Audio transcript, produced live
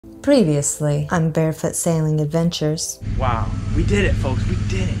Previously on Barefoot Sailing Adventures. Wow, we did it, folks, we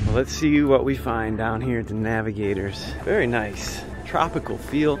did it. Well, let's see what we find down here at the Nav-A-Gators. Very nice. Tropical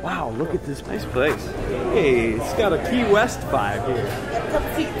feel. Wow, look at this nice place. Hey, it's got a Key West vibe here.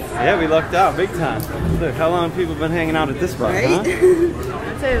 Yeah, we lucked out big time. Look, how long have people been hanging out at this spot, right? Huh?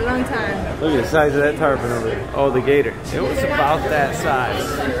 I'd say a long time. Look at the size of that tarpon over there. Oh, the gator. It was about that size.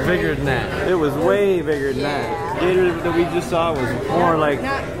 Bigger than that. It was way bigger than that. The gator that we just saw was more like...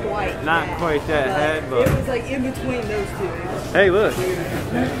 Not quite that head, but... It was like in between those two. Hey, look.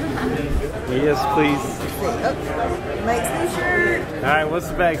 Yes, please. Makes the shirt. All right, what's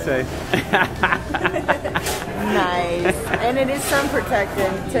the bag say? Nice. And it is sun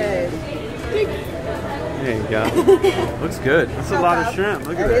protecting too. There you go. Looks good. That's a lot of shrimp.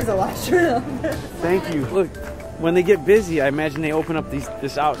 Look at that. It is a lot of shrimp. Thank you. Look, when they get busy, I imagine they open up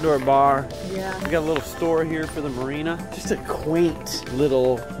this outdoor bar. Yeah. We got a little store here for the marina. Just a quaint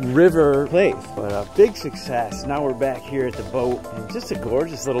little river place, but a big success. Now we're back here at the boat, and just a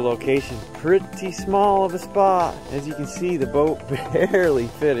gorgeous little location. Pretty small of a spot. As you can see, the boat barely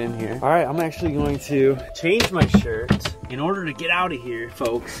fit in here. All right, I'm actually going to change my shirt. In order to get out of here,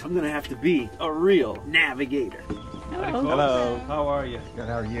 folks, I'm gonna have to be a real navigator. Hello. Hello. How are you? Good,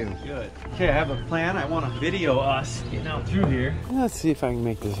 how are you? Good. Okay, I have a plan. I want to video us getting out through here. Let's see if I can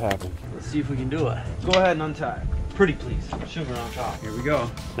make this happen. Let's see if we can do it. Go ahead and untie. Pretty please. Sugar on top. Here we go.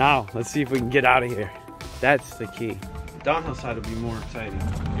 Now, let's see if we can get out of here. That's the key. The downhill side will be more exciting.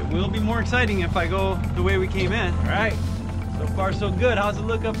 It will be more exciting if I go the way we came in. All right. So far, so good. How's it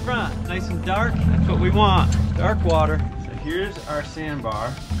look up front? Nice and dark? That's what we want. Dark water. So here's our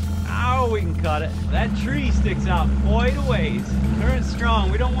sandbar. Now we can cut it. That tree sticks out quite a ways. Current's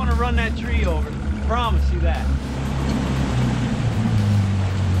strong. We don't want to run that tree over. Promise you that.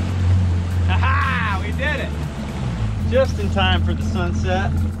 Ha-ha! We did it! Just in time for the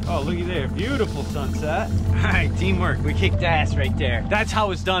sunset. Oh, looky there. Beautiful sunset. All right, teamwork. We kicked ass right there. That's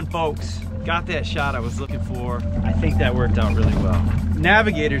how it's done, folks. Got that shot I was looking for. I think that worked out really well.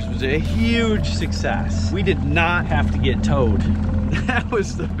 Navigators was a huge success. We did not have to get towed. That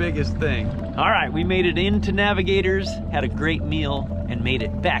was the biggest thing. All right, we made it into Navigators, had a great meal, and made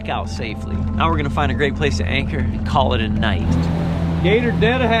it back out safely. Now we're gonna find a great place to anchor and call it a night. Gator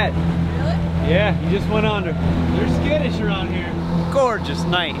dead ahead. Really? Yeah, he just went under. They're skittish around here. Gorgeous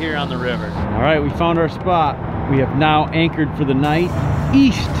night here on the river. All right, we found our spot. We have now anchored for the night,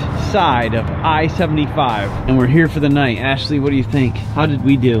 east side of I-75, and we're here for the night. Ashley, what do you think? How did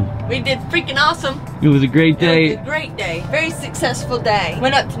we do? We did freaking awesome. It was a great day. It was a great day. Very successful day.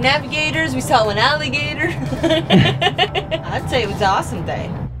 Went up to Navigators. We saw an alligator. I'd say it was an awesome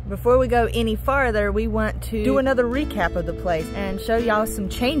day. Before we go any farther, we want to do another recap of the place and show y'all some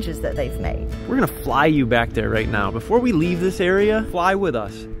changes that they've made. We're gonna fly you back there right now. Before we leave this area, fly with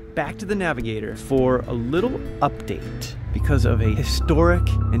us back to the Navigator for a little update because of a historic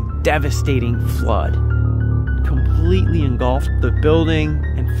and devastating flood. Completely engulfed the building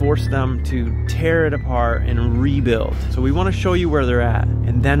and forced them to tear it apart and rebuild. So we want to show you where they're at,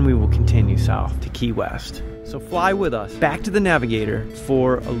 and then we will continue south to Key West. So fly with us back to the Navigator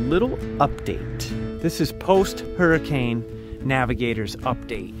for a little update. This is post-hurricane Navigators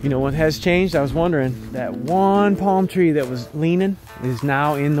update. You know what has changed? I was wondering, that one palm tree that was leaning is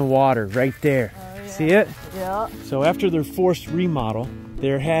now in the water right there. Oh, yeah. See it? Yeah. So after their forced remodel,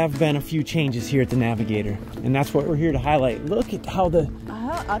 there have been a few changes here at the Navigator, and that's what we're here to highlight. Look at how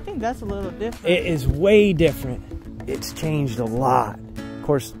I think that's a little different. it is way different. It's changed a lot. Of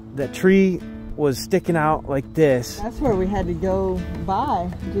course, that tree was sticking out like this. That's where we had to go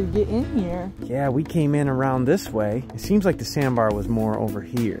by to get in here. Yeah, we came in around this way. It seems like the sandbar was more over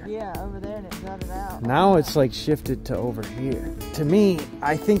here. Yeah, over there, and it got it out. Now it's like shifted to over here. To me,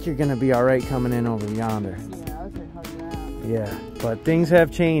 I think you're gonna be all right coming in over yonder. Yeah, I was gonna hug it out. Yeah, but things have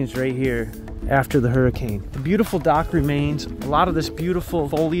changed right here after the hurricane. The beautiful dock remains. A lot of this beautiful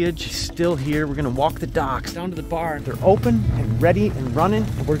foliage is still here. We're gonna walk the docks down to the bar. They're open and ready and running,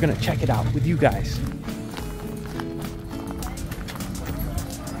 and we're gonna check it out with you guys.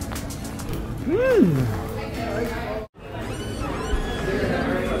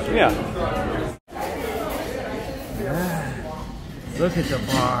 Yeah. Look at the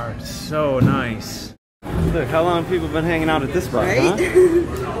bar, it's so nice. Look, how long have people been hanging out at this bar, right?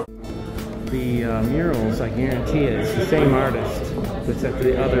 Huh? The murals, I guarantee it, it's the same artist that's at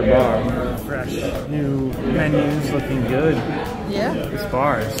the other bar. Fresh, new menus, looking good. Yeah. This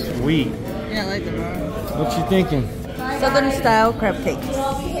bar is sweet. Yeah, I like the bar. What you thinking? Southern style crab cakes.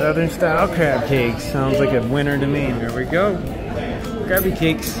 Southern style crab cakes. Sounds like a winner to me. There we go. Crabby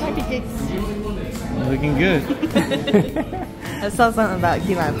cakes. Crabby cakes. Looking good. I saw something about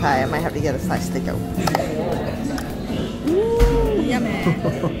key lime pie. I might have to get a slice to go. Ooh,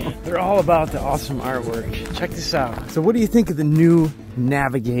 yummy. They're all about the awesome artwork. Check this out. So what do you think of the new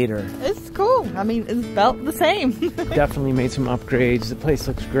Nav-A-Gator? It's cool. I mean, it's about the same. Definitely made some upgrades. The place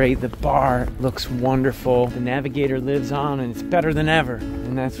looks great. The bar looks wonderful. The Nav-A-Gator lives on and it's better than ever.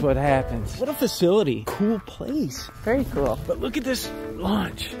 And that's what happens. What a facility. Cool place. Very cool. But look at this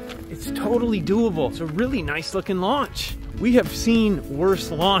launch. It's totally doable. It's a really nice looking launch. We have seen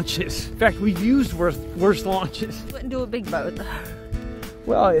worse launches. In fact, we've used worse launches. Wouldn't do a big boat.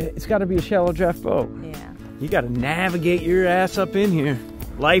 Well, it's got to be a shallow draft boat. Yeah. You got to navigate your ass up in here.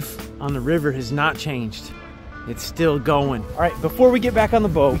 Life on the river has not changed. It's still going. All right, before we get back on the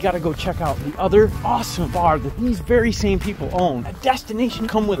boat, we got to go check out the other awesome bar that these very same people own. A destination,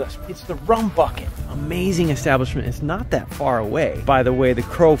 come with us. It's the Rum Bucket. Amazing establishment. It's not that far away, by the way the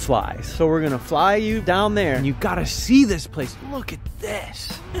crow flies. So we're gonna fly you down there and you gotta see this place. Look at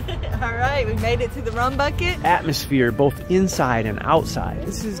this. All right, we made it to the Rum Bucket. Atmosphere, both inside and outside.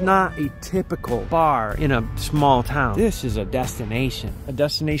 This is not a typical bar in a small town. This is a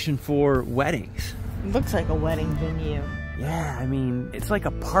destination for weddings. It looks like a wedding venue. Yeah, I mean, it's like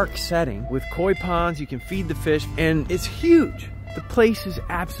a park setting with koi ponds. You can feed the fish and it's huge. The place is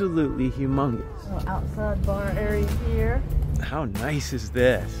absolutely humongous. Little outside bar area here. How nice is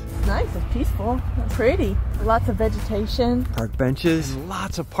this? It's nice, it's peaceful, it's pretty. Lots of vegetation. Park benches, and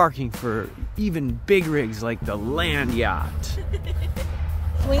lots of parking for even big rigs like the land yacht.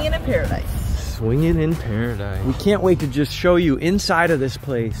 Swinging in paradise. Swinging in paradise. We can't wait to just show you inside of this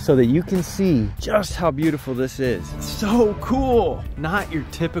place so that you can see just how beautiful this is. It's so cool. Not your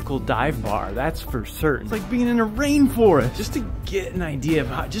typical dive bar, that's for certain. It's like being in a rainforest. Just to get an idea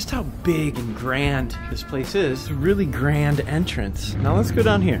of just how big and grand this place is. It's a really grand entrance. Now let's go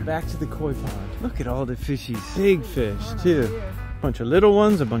down here. Back to the koi pond. Look at all the fishies. Big fish too. Bunch of little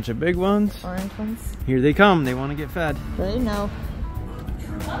ones, a bunch of big ones. Orange ones. Here they come, they want to get fed. They know.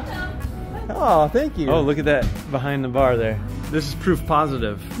 Oh, thank you. Oh, look at that behind the bar there. This is proof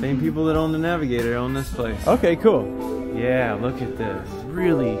positive. Same people that own the Nav-A-Gator own this place. Okay, cool. Yeah, look at this.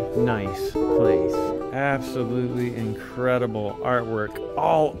 Really nice place. Absolutely incredible artwork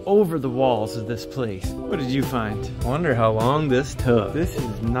all over the walls of this place. What did you find? Wonder how long this took. This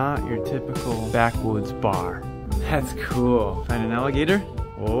is not your typical backwoods bar. That's cool. Find an alligator?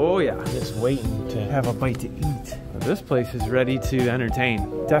 Oh yeah, just waiting to have a bite to eat. This place is ready to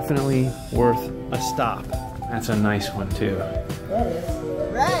entertain. Definitely worth a stop. That's a nice one too. That is.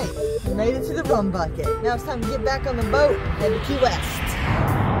 Right, we made it to the Rum Bucket. Now it's time to get back on the boat and head to Key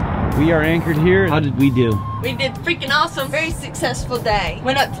West. We are anchored here. How did we do? We did freaking awesome. Very successful day.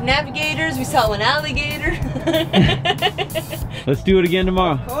 Went up to Nav-A-Gators. We saw an alligator. Let's do it again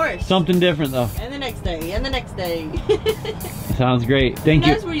tomorrow. Of course. Something different though. And the next day. And the next day. Sounds great. Thank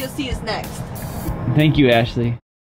you. That's where you'll see us next. Thank you, Ashley.